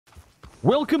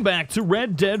Welcome back to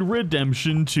Red Dead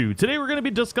Redemption 2. Today we're going to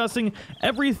be discussing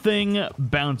everything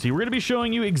bounty. We're going to be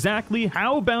showing you exactly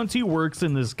how bounty works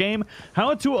in this game,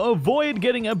 how to avoid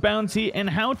getting a bounty, and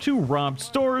how to rob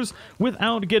stores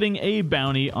without getting a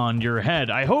bounty on your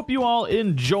head. I hope you all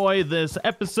enjoy this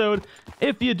episode.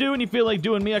 If you do and you feel like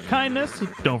doing me a kindness,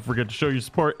 don't forget to show your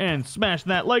support and smash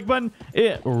that like button.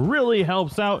 It really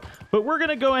helps out. But we're going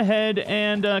to go ahead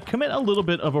and commit a little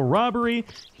bit of a robbery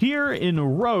here in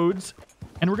Rhodes.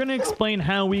 And we're going to explain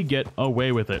how we get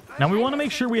away with it. Now, we want to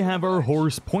make sure we have our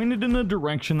horse pointed in a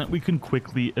direction that we can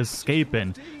quickly escape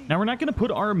in. Now, we're not going to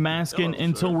put our mask in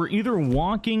until we're either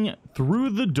walking through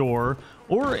the door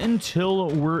or until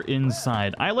we're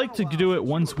inside. I like to do it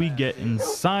once we get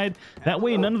inside. That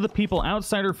way, none of the people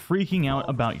outside are freaking out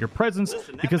about your presence,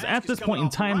 because at this point in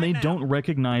time, they don't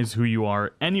recognize who you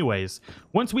are anyways.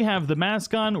 Once we have the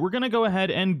mask on, we're going to go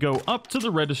ahead and go up to the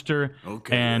register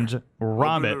and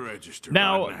rob it.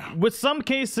 Now, with some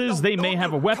cases, they may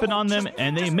have a weapon on them,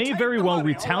 and they may very well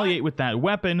retaliate with that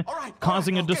weapon,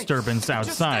 causing a disturbance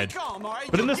outside.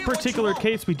 But in this particular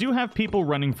case, we do have people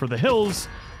running for the hills,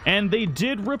 and they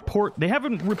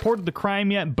haven't reported the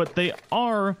crime yet, but they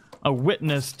are a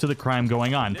witness to the crime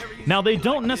going on. Now, they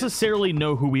don't necessarily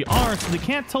know who we are, so they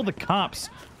can't tell the cops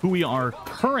who we are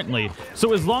currently.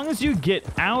 So as long as you get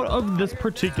out of this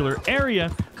particular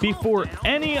area before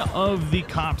any of the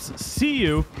cops see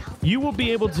you, you will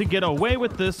be able to get away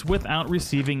with this without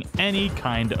receiving any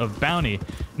kind of bounty.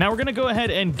 Now, we're going to go ahead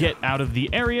and get out of the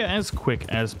area as quick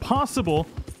as possible,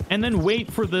 and then wait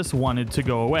for this wanted to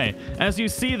go away. As you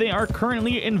see, they are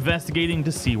currently investigating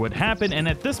to see what happened, and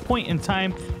at this point in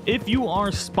time, if you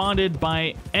are spotted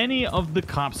by any of the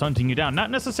cops hunting you down, not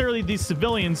necessarily these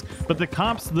civilians, but the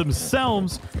cops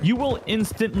themselves, you will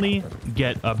instantly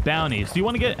get a bounty. So you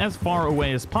want to get as far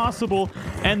away as possible,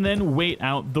 and then wait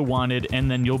out the wanted, and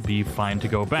then you'll be fine to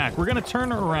go back. We're going to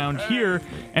turn around here,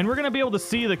 and we're going to be able to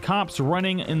see the cops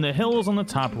running in the hills on the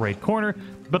top right corner,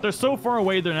 but they're so far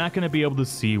away, they're not going to be able to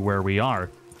see where we are.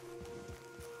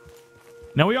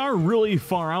 Now, we are really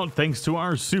far out thanks to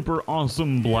our super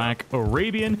awesome Black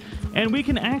Arabian, and we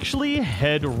can actually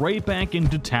head right back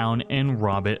into town and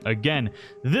rob it again.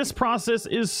 This process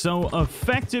is so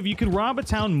effective. You can rob a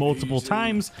town multiple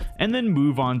times and then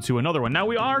move on to another one. Now,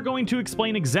 we are going to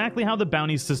explain exactly how the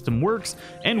bounty system works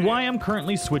and why I'm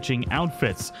currently switching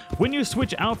outfits. When you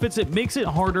switch outfits, it makes it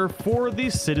harder for the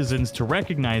citizens to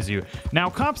recognize you. Now,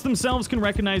 cops themselves can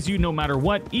recognize you no matter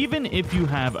what, even if you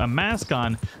have a mask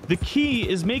on. The key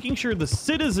is making sure the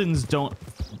citizens don't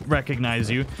recognize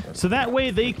you, so that way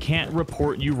they can't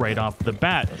report you right off the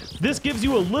bat. This gives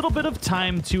you a little bit of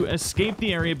time to escape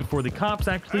the area before the cops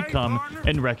actually come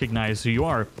and recognize who you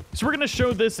are. So we're going to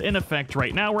show this in effect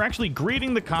right now. We're actually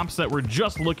greeting the cops that were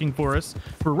just looking for us.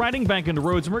 We're riding back into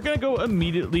Rhodes, and we're going to go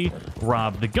immediately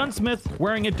rob the gunsmith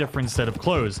wearing a different set of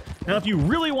clothes. Now, if you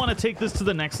really want to take this to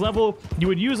the next level, you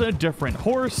would use a different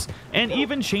horse and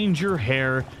even change your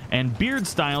hair and beard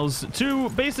styles to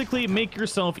basically make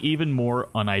yourself even more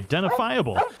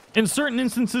unidentifiable. In certain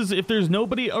instances, if there's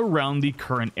nobody around the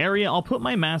current area, I'll put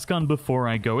my mask on before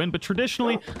I go in, but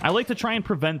traditionally, I like to try and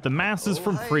prevent the masses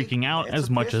from freaking out as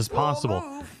much as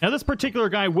possible. Now, this particular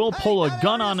guy will pull a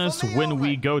gun on us when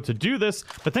we go to do this,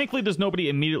 but thankfully there's nobody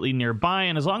immediately nearby,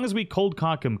 and as long as we cold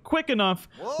cock him quick enough,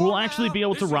 we'll actually be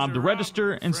able to rob the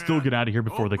register and still get out of here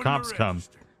before the cops come.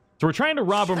 So we're trying to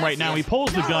rob him right now. He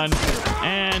pulls the gun,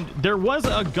 and there was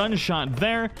a gunshot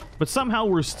there, but somehow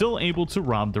we're still able to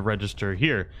rob the register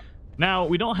here. Now,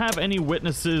 we don't have any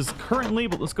witnesses currently,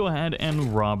 but let's go ahead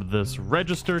and rob this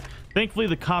register. Thankfully,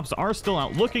 the cops are still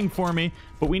out looking for me,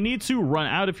 but we need to run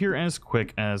out of here as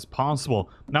quick as possible.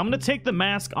 Now, I'm going to take the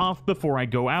mask off before I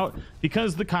go out,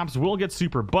 because the cops will get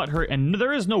super butthurt, and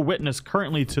there is no witness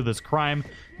currently to this crime.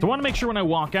 So I want to make sure when I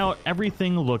walk out,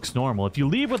 everything looks normal. If you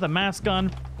leave with a mask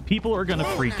on, people are going to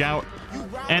freak out.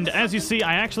 And as you see,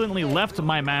 I accidentally left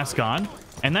my mask on,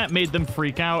 and that made them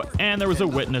freak out, and there was a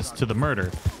witness to the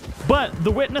murder. But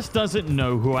the witness doesn't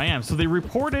know who I am, so they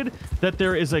reported that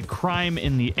there is a crime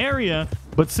in the area,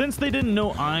 but since they didn't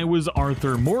know I was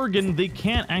Arthur Morgan, they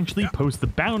can't actually post the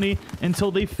bounty until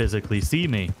they physically see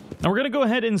me. Now, we're going to go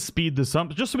ahead and speed this up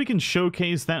just so we can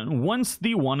showcase that once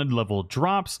the wanted level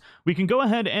drops, we can go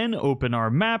ahead and open our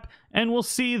map and we'll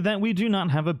see that we do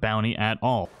not have a bounty at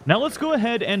all. Now let's go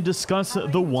ahead and discuss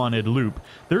the wanted loop.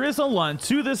 There is a lot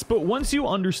to this, but once you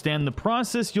understand the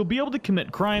process, you'll be able to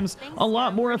commit crimes a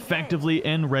lot more effectively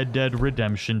in Red Dead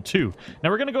Redemption 2. Now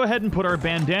we're going to go ahead and put our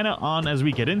bandana on as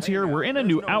we get into here. We're in a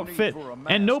new outfit,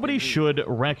 and nobody should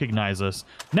recognize us.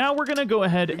 Now we're going to go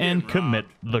ahead and commit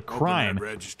the crime.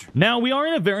 Now we are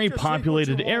in a very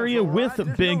populated area with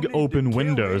big open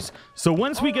windows. So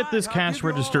once we get this cash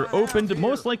register opened,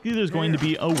 most likely there's going to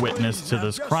be a witness to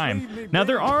this crime. Now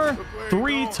there are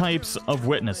 3 types of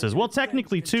witnesses. Well,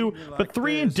 technically 2, but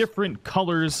 3 different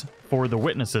colors for the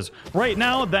witnesses. Right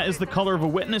now, that is the color of a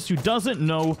witness who doesn't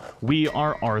know we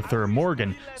are Arthur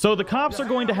Morgan. So the cops are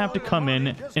going to have to come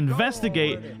in,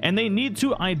 investigate, and they need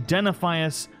to identify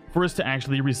us for us to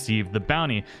actually receive the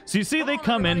bounty. So you see they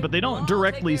come in, but they don't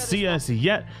directly see us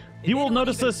yet. He will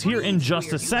notice us here in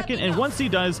just a second, and once he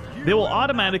does, they will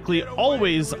automatically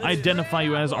always identify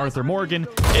you as Arthur Morgan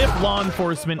if law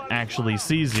enforcement actually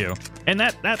sees you. And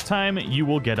at that time, you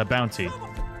will get a bounty.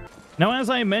 Now,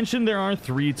 as I mentioned, there are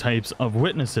 3 types of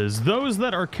witnesses. Those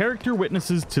that are character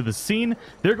witnesses to the scene,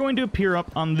 they're going to appear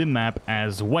up on the map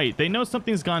as white. They know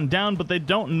something's gone down, but they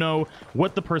don't know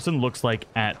what the person looks like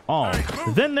at all.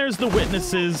 Then there's the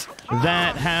witnesses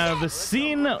that have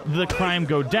seen the crime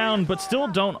go down, but still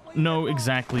don't know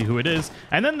exactly who it is.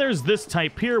 And then there's this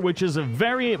type here, which is a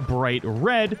very bright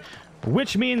red,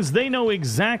 which means they know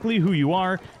exactly who you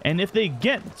are, and if they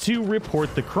get to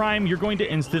report the crime, you're going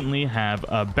to instantly have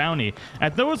a bounty.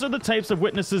 And those are the types of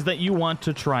witnesses that you want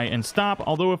to try and stop,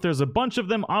 although if there's a bunch of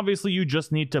them, obviously you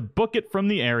just need to book it from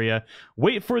the area,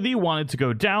 wait for the wanted to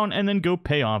go down, and then go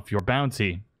pay off your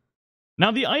bounty.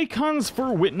 Now, the icons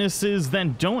for witnesses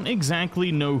that don't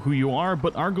exactly know who you are,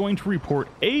 but are going to report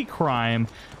a crime,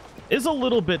 is a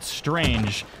little bit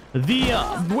strange.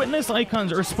 The witness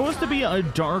icons are supposed to be a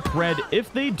dark red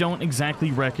if they don't exactly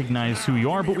recognize who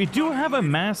you are, but we do have a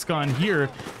mask on here,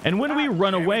 and when we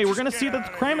run away, we're going to see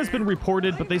that the crime has been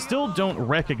reported, but they still don't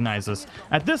recognize us.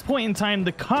 At this point in time,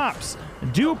 the cops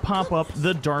do pop up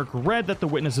the dark red that the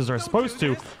witnesses are supposed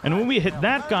to, and when we hit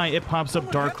that guy, it pops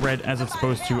up dark red as it's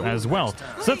supposed to as well.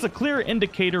 So that's a clear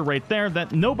indicator right there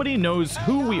that nobody knows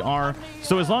who we are,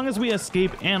 so as long as we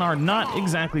escape and are not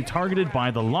exactly targeted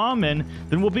by the lawmen,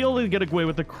 then we'll be able to get away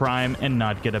with the crime and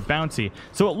not get a bounty.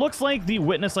 So it looks like the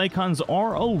witness icons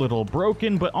are a little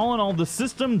broken, but all in all, the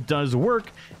system does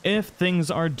work if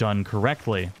things are done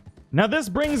correctly. Now this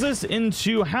brings us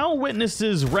into how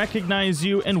witnesses recognize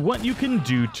you and what you can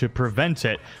do to prevent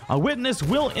it. A witness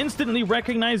will instantly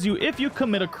recognize you if you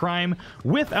commit a crime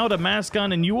without a mask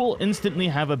on, and you will instantly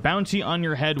have a bounty on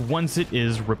your head once it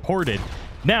is reported.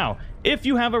 Now, if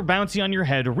you have a bounty on your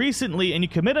head recently and you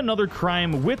commit another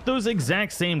crime with those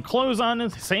exact same clothes on,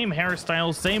 same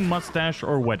hairstyle, same mustache,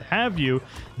 or what have you,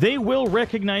 they will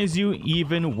recognize you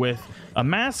even with a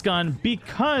mask on,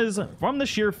 because from the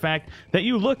sheer fact that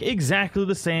you look exactly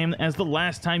the same as the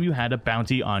last time you had a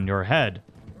bounty on your head.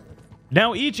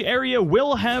 Now, each area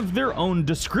will have their own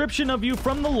description of you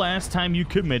from the last time you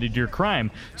committed your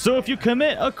crime. So if you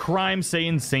commit a crime, say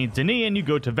in Saint Denis, and you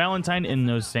go to Valentine in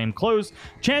those same clothes,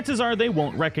 chances are they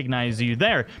won't recognize you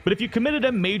there. But if you committed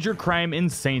a major crime in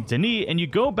Saint Denis and you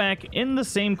go back in the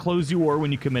same clothes you wore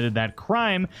when you committed that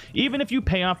crime, even if you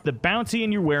pay off the bounty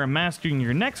and you wear a mask during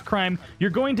your next crime, you're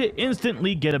going to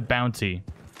instantly get a bounty.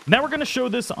 Now we're going to show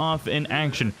this off in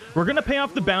action. We're going to pay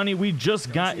off the bounty we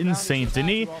just got in Saint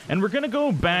Denis, and we're going to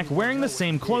go back wearing the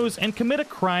same clothes and commit a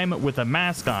crime with a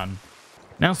mask on.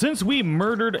 Now, since we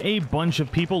murdered a bunch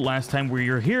of people last time we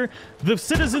were here, the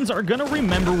citizens are going to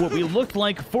remember what we looked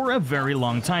like for a very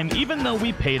long time, even though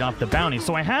we paid off the bounty.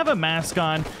 So I have a mask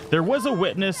on, there was a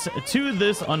witness to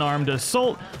this unarmed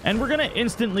assault, and we're going to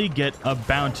instantly get a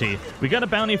bounty. We got a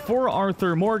bounty for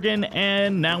Arthur Morgan,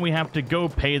 and now we have to go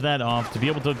pay that off to be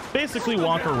able to basically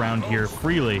walk around here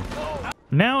freely.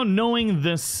 Now, knowing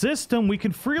this system, we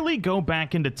can freely go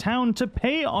back into town to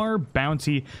pay our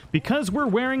bounty because we're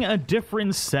wearing a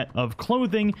different set of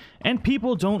clothing and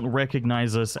people don't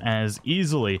recognize us as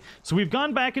easily. So we've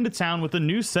gone back into town with a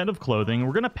new set of clothing.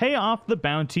 We're going to pay off the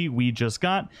bounty we just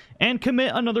got and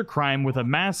commit another crime with a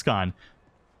mask on.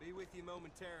 Be with you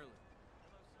momentarily.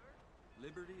 Hello, sir.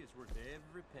 Liberty is worth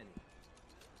every penny.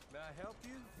 May I help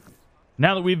you?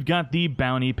 Now that we've got the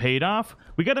bounty paid off,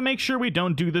 we got to make sure we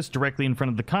don't do this directly in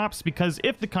front of the cops, because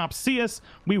if the cops see us,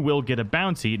 we will get a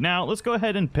bounty. Now, let's go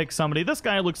ahead and pick somebody. This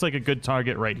guy looks like a good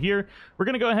target right here. We're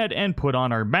going to go ahead and put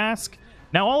on our mask.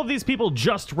 Now, all of these people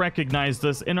just recognized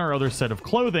us in our other set of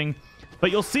clothing,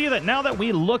 But you'll see that now that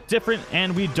we look different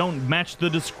and we don't match the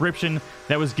description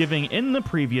that was given in the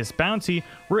previous bounty,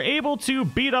 we're able to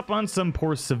beat up on some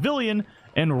poor civilian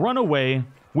and run away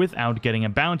without getting a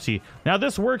bounty. Now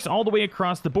this works all the way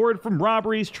across the board, from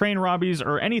robberies, train robberies,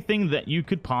 or anything that you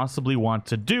could possibly want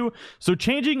to do. So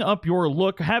changing up your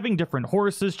look, having different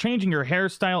horses, changing your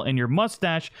hairstyle and your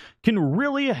mustache can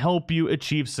really help you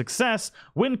achieve success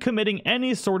when committing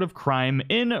any sort of crime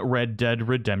in Red Dead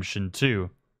Redemption 2.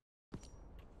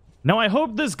 Now, I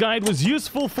hope this guide was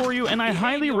useful for you, and I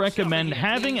highly recommend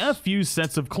having a few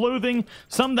sets of clothing,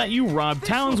 some that you rob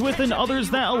towns with, and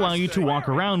others that allow you to walk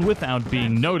around without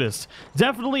being noticed.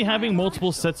 Definitely having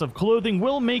multiple sets of clothing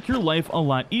will make your life a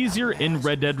lot easier in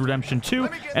Red Dead Redemption 2,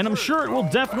 and I'm sure it will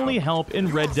definitely help in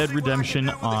Red Dead Redemption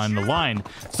Online.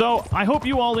 So, I hope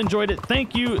you all enjoyed it.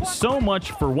 Thank you so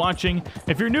much for watching.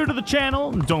 If you're new to the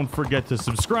channel, don't forget to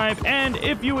subscribe, and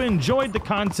if you enjoyed the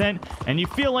content and you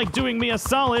feel like doing me a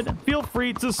solid, feel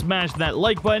free to smash that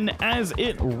like button, as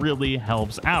it really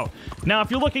helps out. Now, if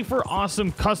you're looking for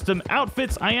awesome custom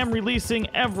outfits, I am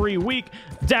releasing every week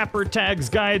Dapper Tag's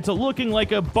guide to looking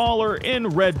like a baller in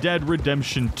Red Dead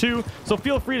Redemption 2, so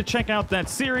feel free to check out that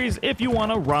series if you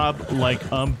want to rob like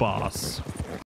a boss.